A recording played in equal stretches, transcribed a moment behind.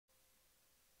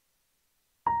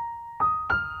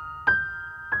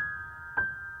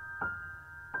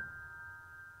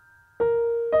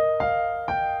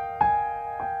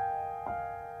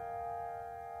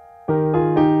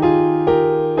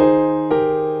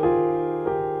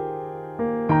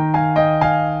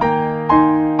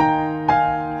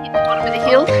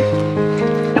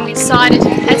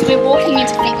as we're walking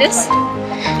into fitness.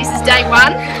 This is day 1.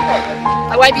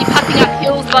 I won't be puffing up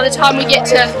hills by the time we get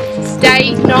to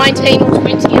day 19 or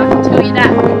 20, I can tell you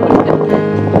that.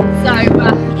 So,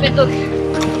 but look,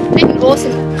 it's been an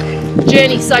awesome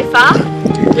journey so far.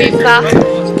 We've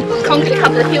conquered a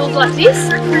couple of hills like this,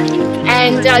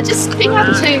 and just being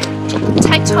able to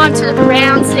take time to look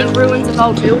around, seeing ruins of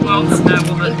old buildings in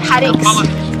paddocks,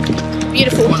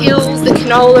 beautiful hills, the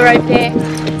canola over there.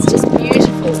 It's just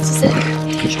beautiful.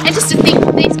 And just to think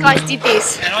that these guys did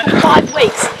this for 5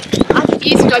 weeks, 100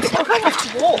 years ago, but they were going off to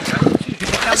war.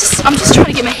 I'm just trying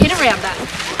to get my head around that.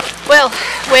 Well,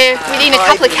 we're within a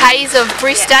couple of k's of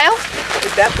Brucedale.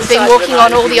 We've been walking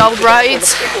on all the old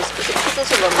roads.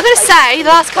 I've got to say,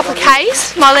 the last couple of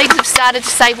k's, my legs have started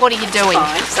to say, what are you doing?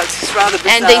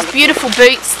 And these beautiful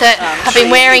boots that I've been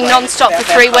wearing non-stop for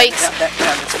 3 weeks,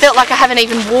 it's felt like I haven't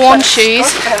even worn shoes.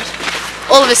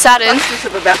 All of a sudden,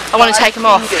 I want to take them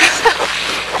off.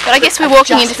 But I guess we're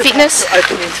walking into fitness,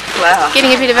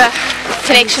 getting a bit of a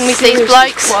connection with these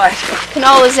blokes.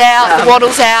 Canola's out, the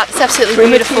waddle's out, it's absolutely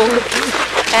beautiful.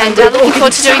 And looking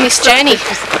forward to doing this journey.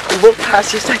 You walk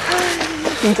past, you say,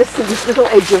 you can just see this little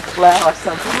edge of flower.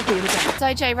 It's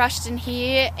OJ Rushton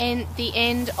here, and the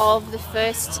end of the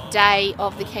first day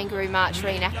of the Kangaroo March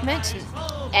reenactment.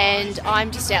 And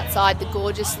I'm just outside the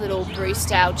gorgeous little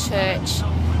Brucedale church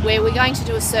where we're going to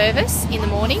do a service in the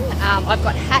morning. I've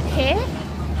got hat hair.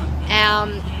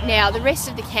 Now the rest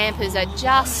of the campers are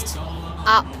just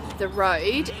up the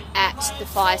road at the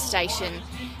fire station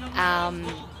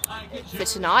for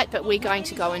tonight, but we're going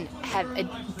to go and have a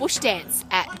bush dance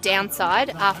at Downside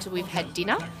after we've had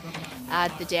dinner.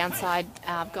 The Downside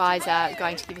guys are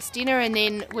going to give us dinner, and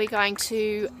then we're going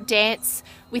to dance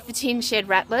with the Tin Shed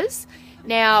Rattlers.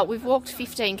 Now, we've walked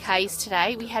 15 k's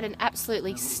today. We had an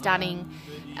absolutely stunning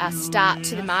start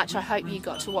to the march. I hope you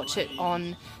got to watch it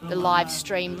on the live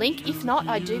stream link. If not,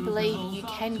 I do believe you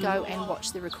can go and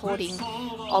watch the recording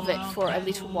of it for a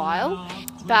little while.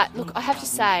 But look, I have to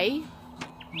say,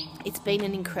 it's been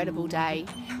an incredible day.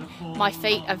 My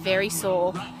feet are very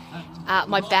sore.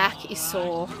 My back is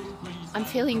sore. I'm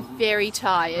feeling very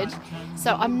tired,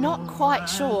 so I'm not quite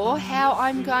sure how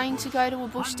I'm going to go to a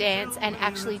bush dance and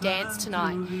actually dance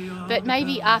tonight. But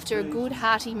maybe after a good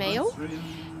hearty meal,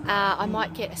 I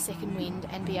might get a second wind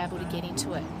and be able to get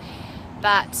into it.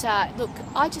 But look,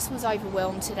 I just was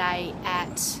overwhelmed today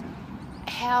at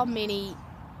how many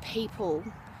people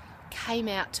came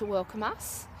out to welcome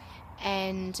us.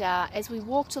 And as we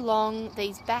walked along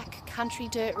these back country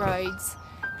dirt roads,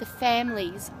 the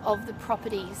families of the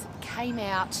properties came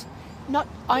out not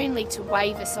only to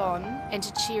wave us on and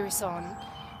to cheer us on,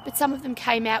 but some of them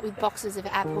came out with boxes of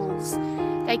apples.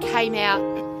 They came out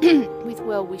with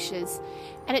well wishes,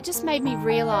 and it just made me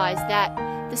realise that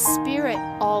the spirit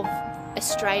of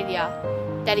Australia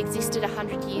that existed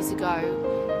 100 years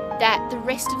ago, that the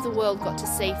rest of the world got to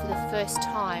see for the first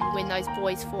time when those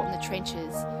boys fought in the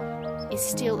trenches, is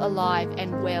still alive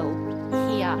and well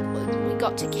here. We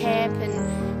got to camp, and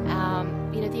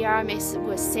you know, the RMS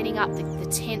were setting up the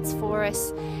tents for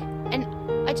us, and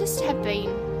I just have been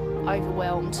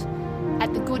overwhelmed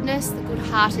at the goodness, the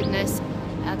good-heartedness,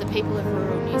 the people of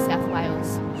rural New South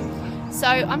Wales. So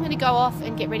I'm going to go off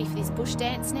and get ready for this bush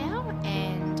dance now,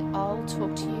 and I'll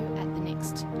talk to you at the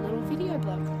next little video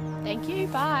blog. Thank you,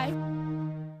 bye.